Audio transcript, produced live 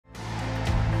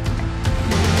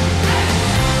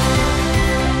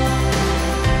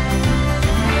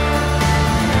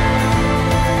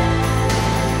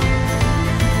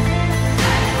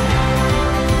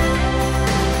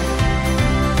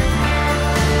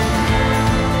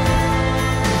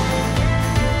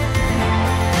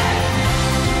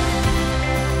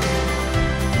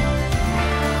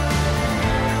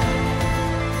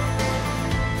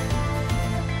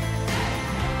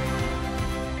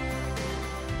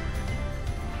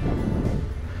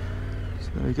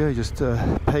There we go, just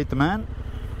paid the man.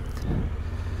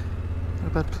 Not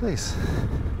a bad place.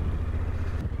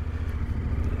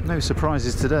 No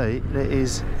surprises today. It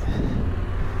is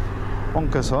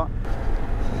bonkers hot.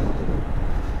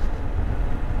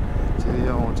 Do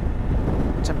the old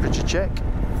temperature check.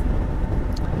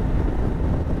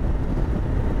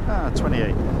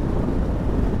 28.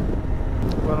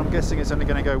 Well, I'm guessing it's only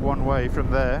going to go one way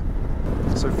from there.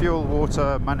 So fuel,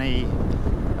 water, money,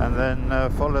 and then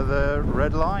follow the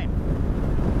red line.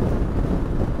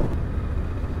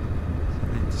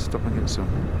 I need to stop and get some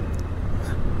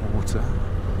water.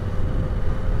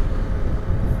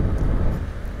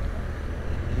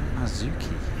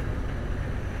 Merzouga.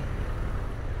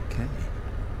 Okay.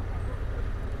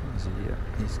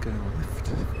 He's going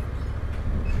left.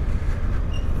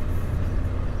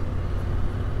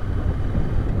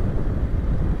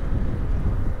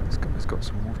 He's got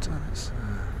some water. Let's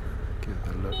give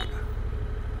it a look.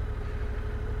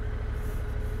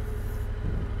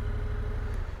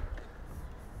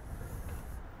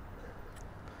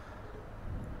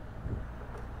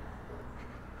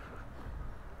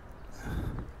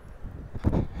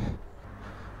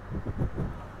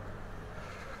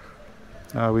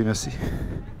 Ah oui, merci.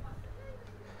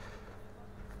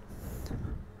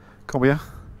 Combien?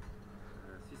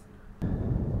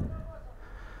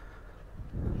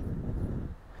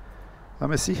 Ah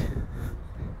merci.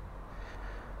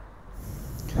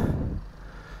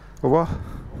 Au revoir.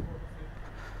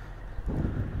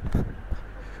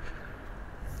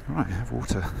 Right, have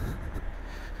water.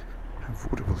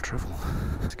 Affordable travel.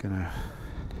 It's gonna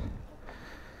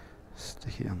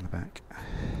stick it on the back.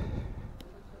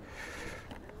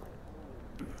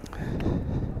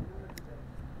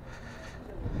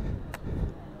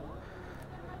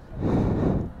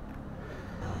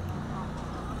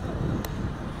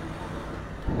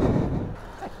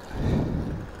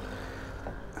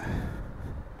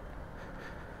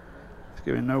 It's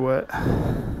going nowhere.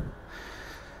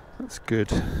 That's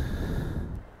good.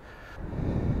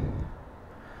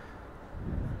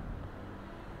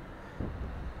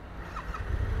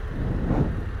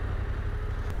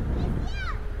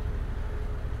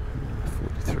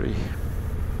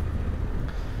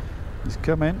 He's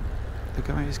coming. The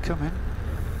guy is coming.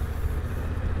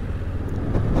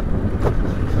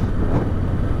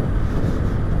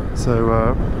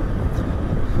 So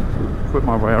put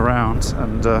my way around,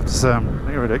 and so I'm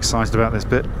really excited about this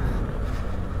bit.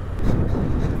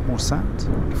 More sand.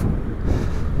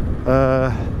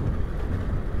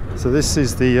 So this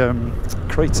is the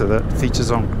crater that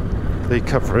features on the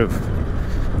cover of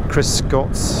Chris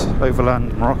Scott's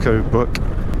Overland Morocco book,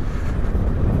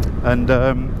 and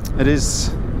it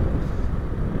is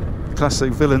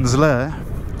classic villain's lair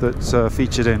that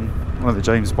featured in one of the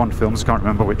James Bond films. Can't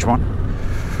remember which one,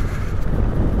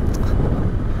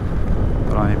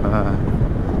 but I'm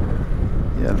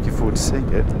yeah, looking forward to seeing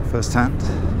it firsthand.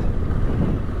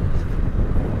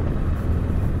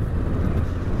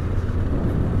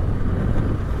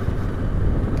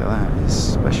 Look at that, it's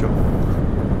special.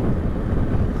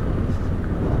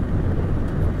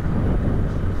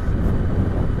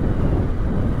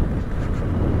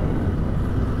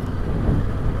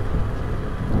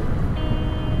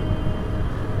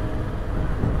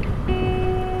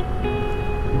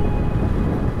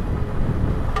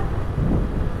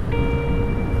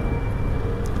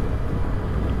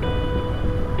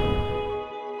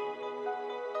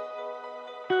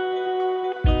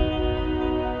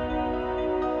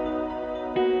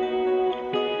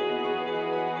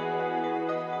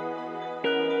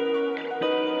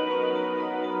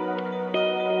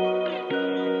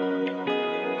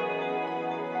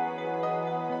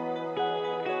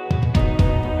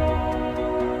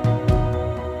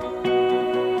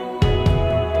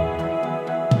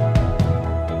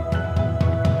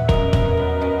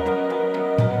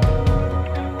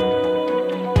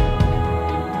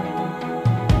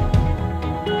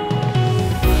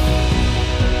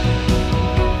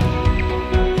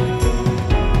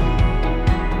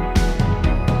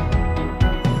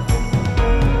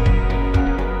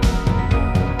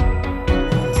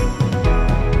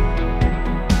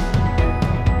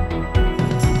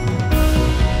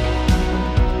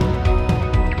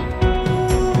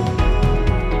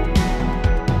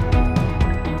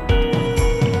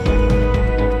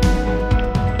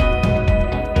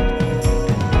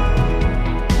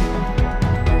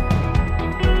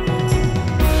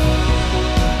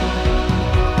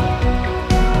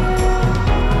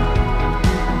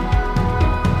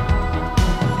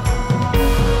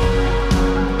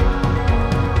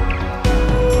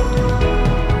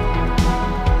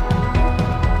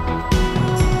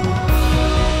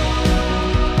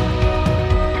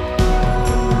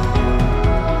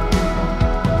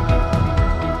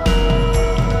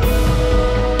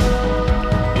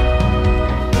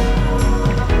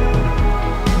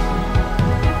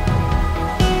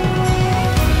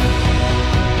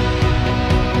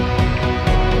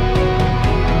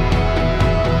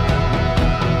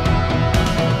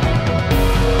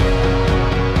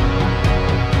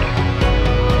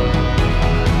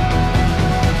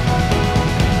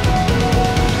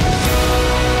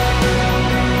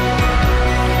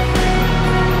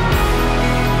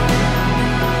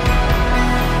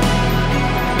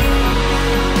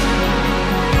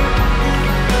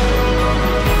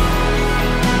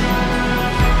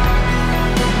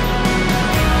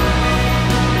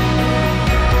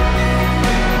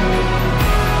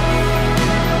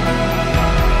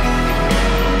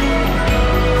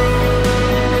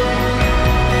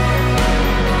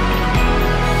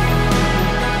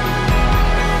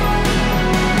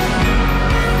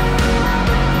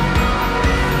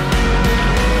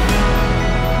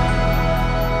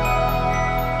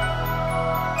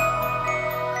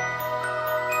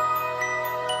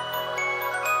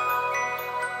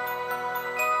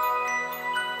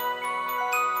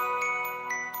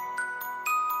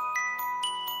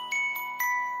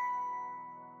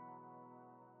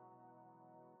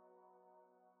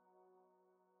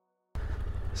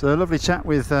 So a lovely chat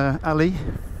with Ali,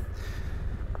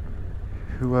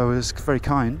 who was very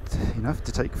kind enough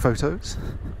to take photos.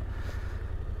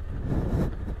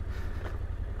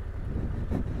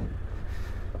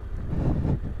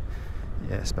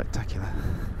 Yeah, spectacular.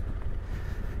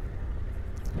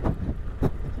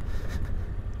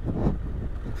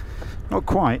 Not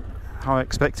quite how I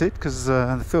expected, because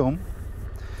the film,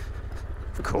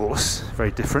 of course, very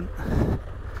different.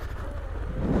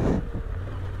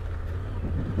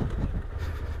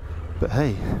 But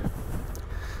hey,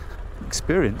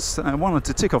 experience. I wanted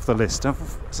to tick off the list.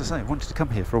 As I say, I wanted to come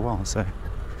here for a while, so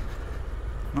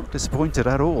not disappointed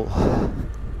at all.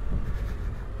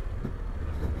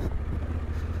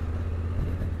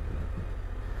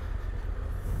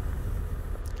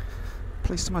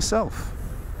 Place to myself.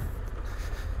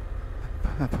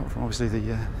 Apart from obviously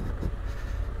the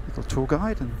little tour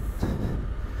guide, and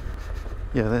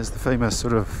yeah, there's the famous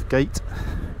sort of gate.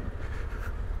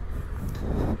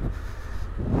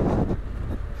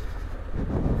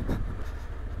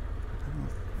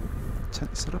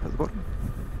 Tent set up at the bottom.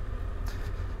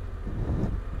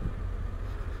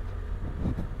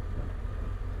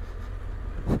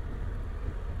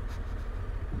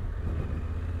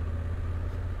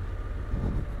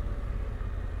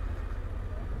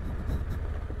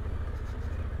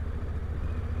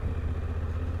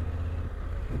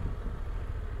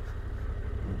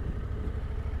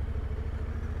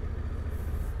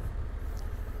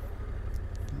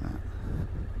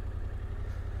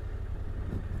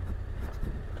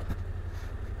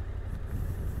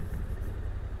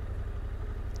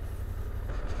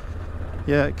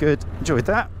 Yeah, good. Enjoyed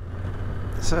that.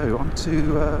 So on to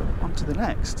the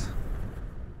next.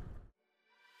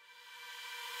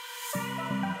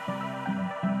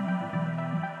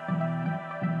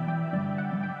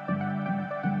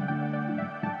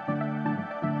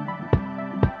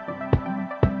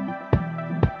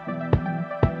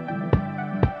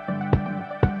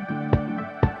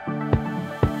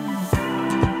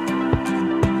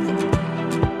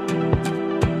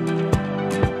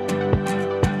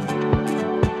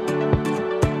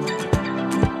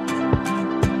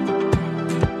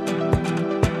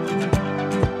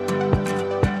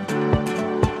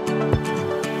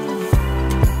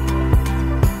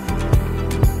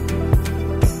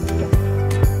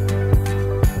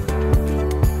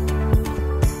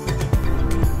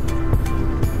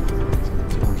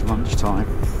 Lunchtime.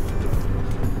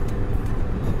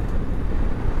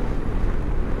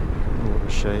 A lot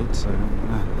of shade, so I'm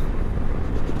gonna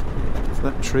for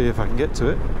that tree if I can get to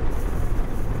it.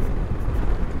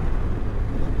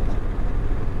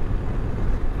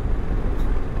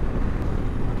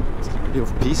 It's not really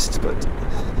off-piste, but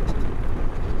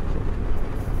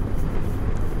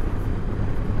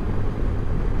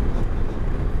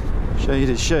shade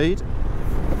is shade.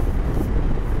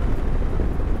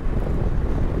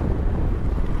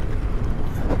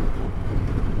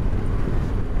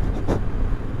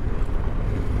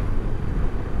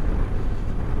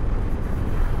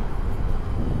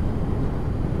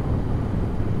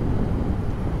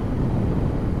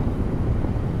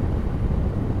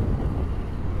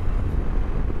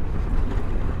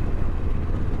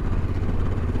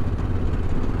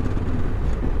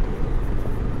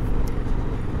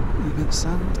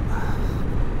 Sand.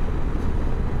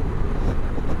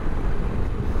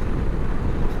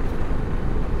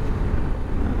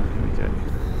 Here we go.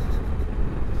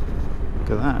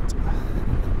 Look at that.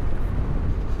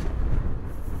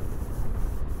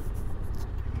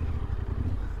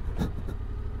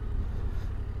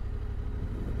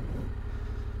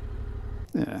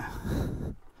 Yeah.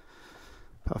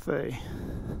 Parfait.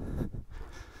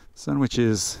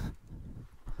 Sandwiches.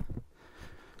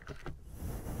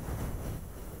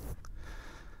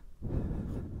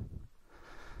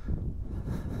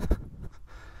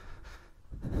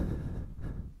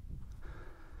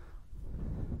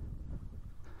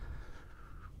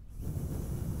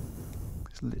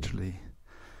 Literally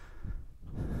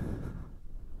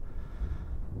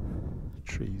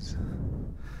trees.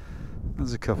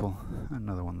 There's a couple,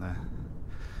 another one there.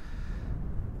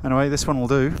 Anyway, this one will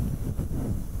do.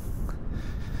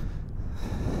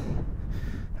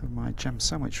 Have my jam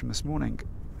sandwich from this morning.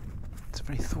 It's a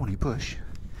very thorny bush.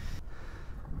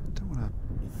 Don't want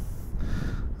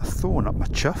a thorn up my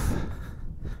chuff.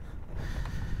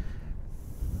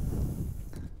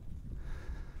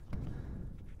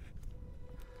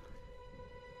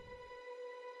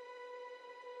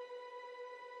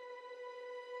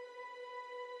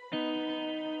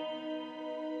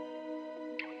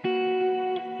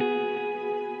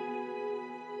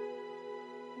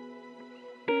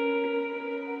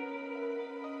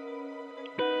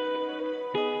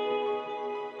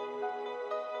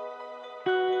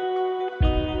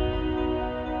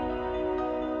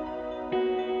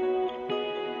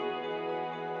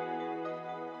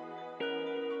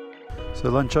 So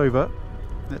lunch over,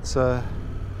 let's head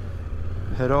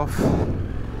off.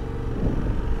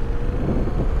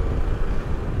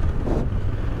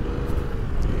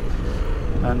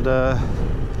 And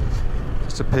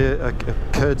just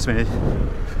occurred to me,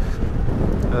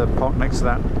 parked next to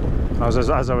that,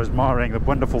 as I was admiring the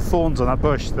wonderful thorns on that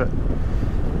bush, that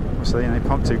obviously they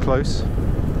parked too close.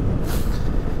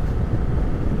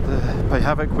 Play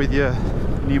havoc with your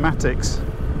pneumatics.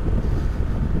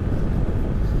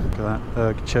 Look at that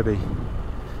Erg Chebbi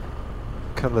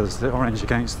colours, the orange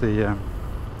against the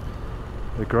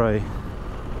grey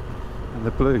and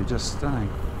the blue, just stunning.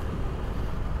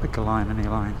 Pick a line, any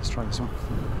line. Let's try this one.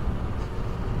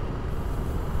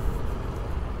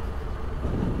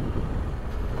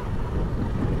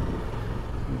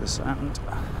 The sand.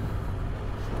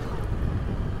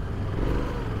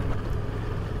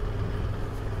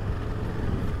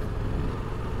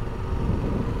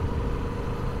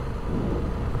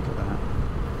 Look at that.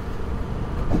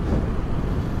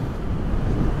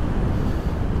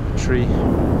 A tree.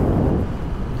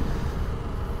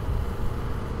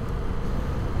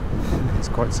 It's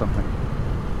quite something.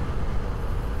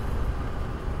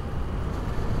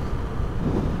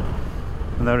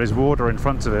 And there is water in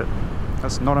front of it.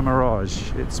 That's not a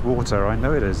mirage, it's water, I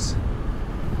know it is.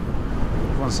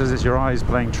 Everyone says it's your eyes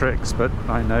playing tricks, but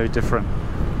I know different.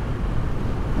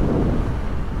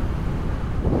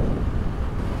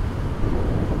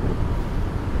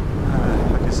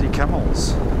 I can see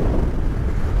camels.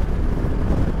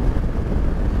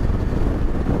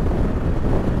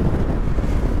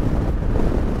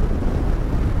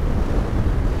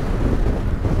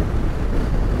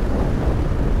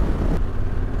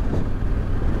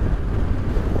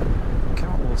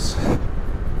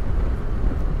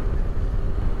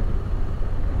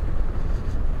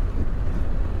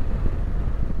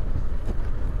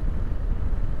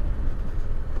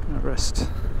 Rest.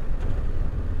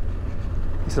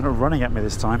 They're not running at me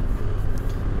this time.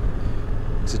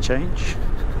 It's a change.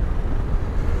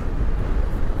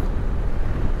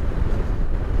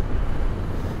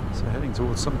 So heading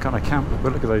towards some kind of camp,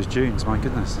 but look at those dunes, my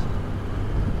goodness.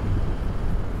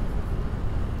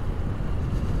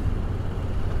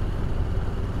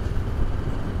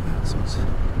 This one's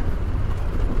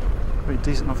very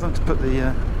decent of them to put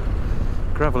the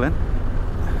gravel in.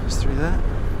 It's through there.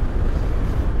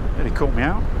 Nearly caught me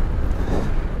out.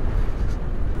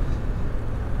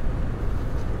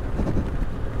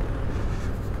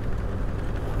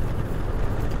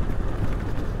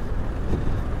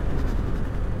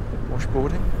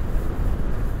 Washboarding.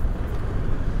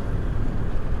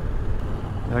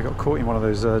 Yeah, I got caught in one of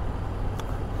those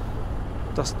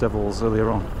dust devils earlier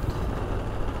on.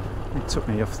 It took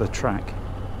me off the track,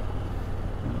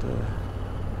 and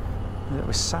there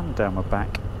was sand down my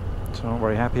back, which I'm not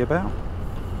very happy about.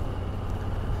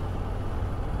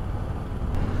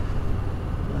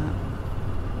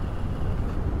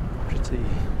 Pretty.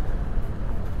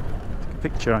 Take a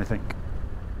picture, I think.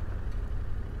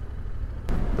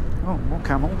 Oh, more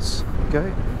camels.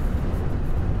 Go.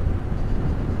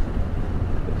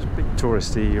 It's a bit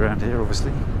touristy around here,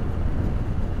 obviously,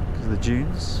 because of the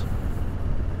dunes.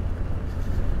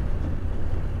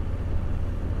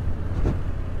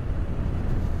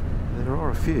 There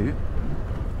are a few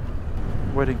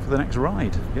waiting for the next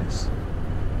ride, I guess.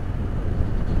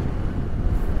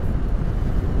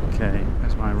 Okay,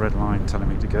 there's my red line telling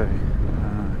me to go.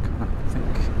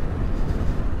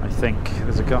 I think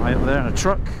there's a guy up there in a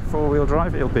truck, four-wheel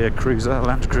drive. It'll be a cruiser, a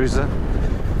Land Cruiser,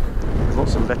 with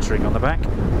lots of lettering on the back,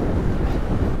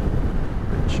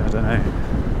 which I don't know.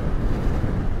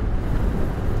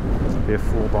 It'll be a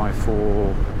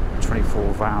 4x4,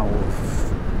 24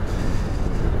 valve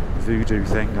voodoo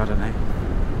thing. I don't know.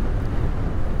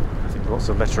 I think lots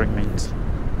of lettering means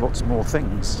lots more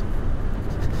things.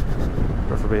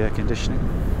 Preferably air conditioning.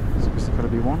 There's obviously got to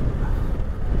be one.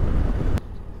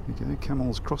 Okay,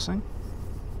 camels crossing.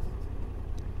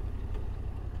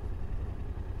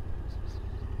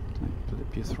 Don't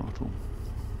flip your throttle.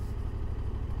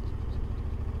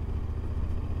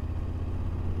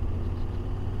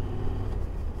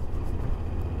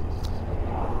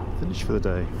 Finished for the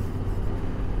day.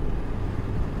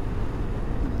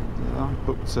 And, I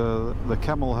booked the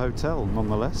Camel Hotel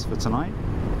nonetheless for tonight.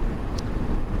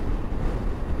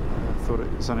 I thought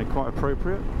it sounded quite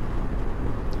appropriate.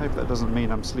 Hope that doesn't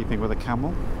mean I'm sleeping with a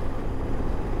camel.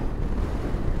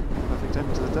 Perfect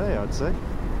end to the day, I'd say.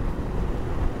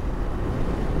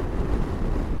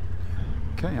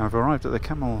 Okay, I've arrived at the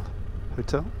Camel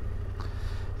Hotel.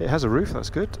 It has a roof, that's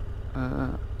good.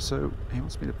 So he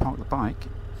wants me to park the bike.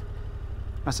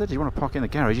 I said, do you want to park in the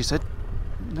garage? He said,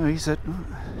 no, he said,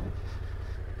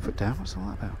 Foot down, what's all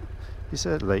that about? He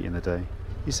said late in the day.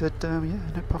 He said, yeah,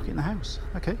 no pocket in the house.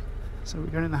 Okay, so we're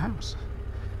going in the house.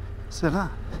 So that.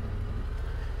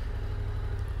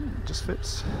 Yeah, it just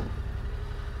fits.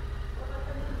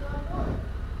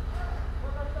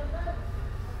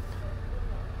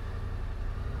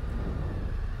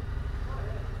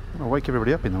 I'll wake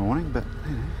everybody up in the morning, but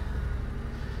you know.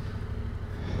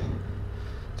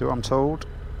 Do what I'm told.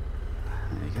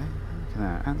 There you go. Look at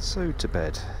that. And so to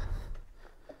bed.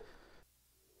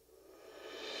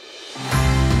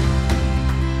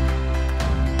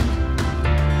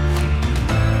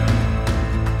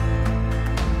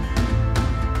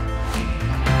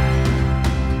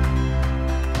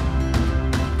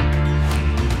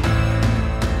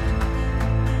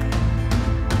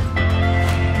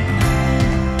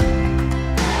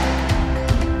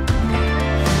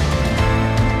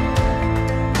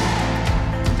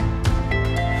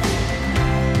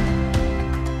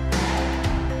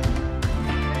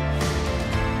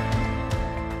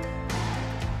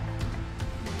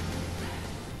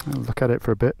 I'll look at it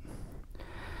for a bit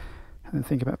and then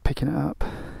think about picking it up.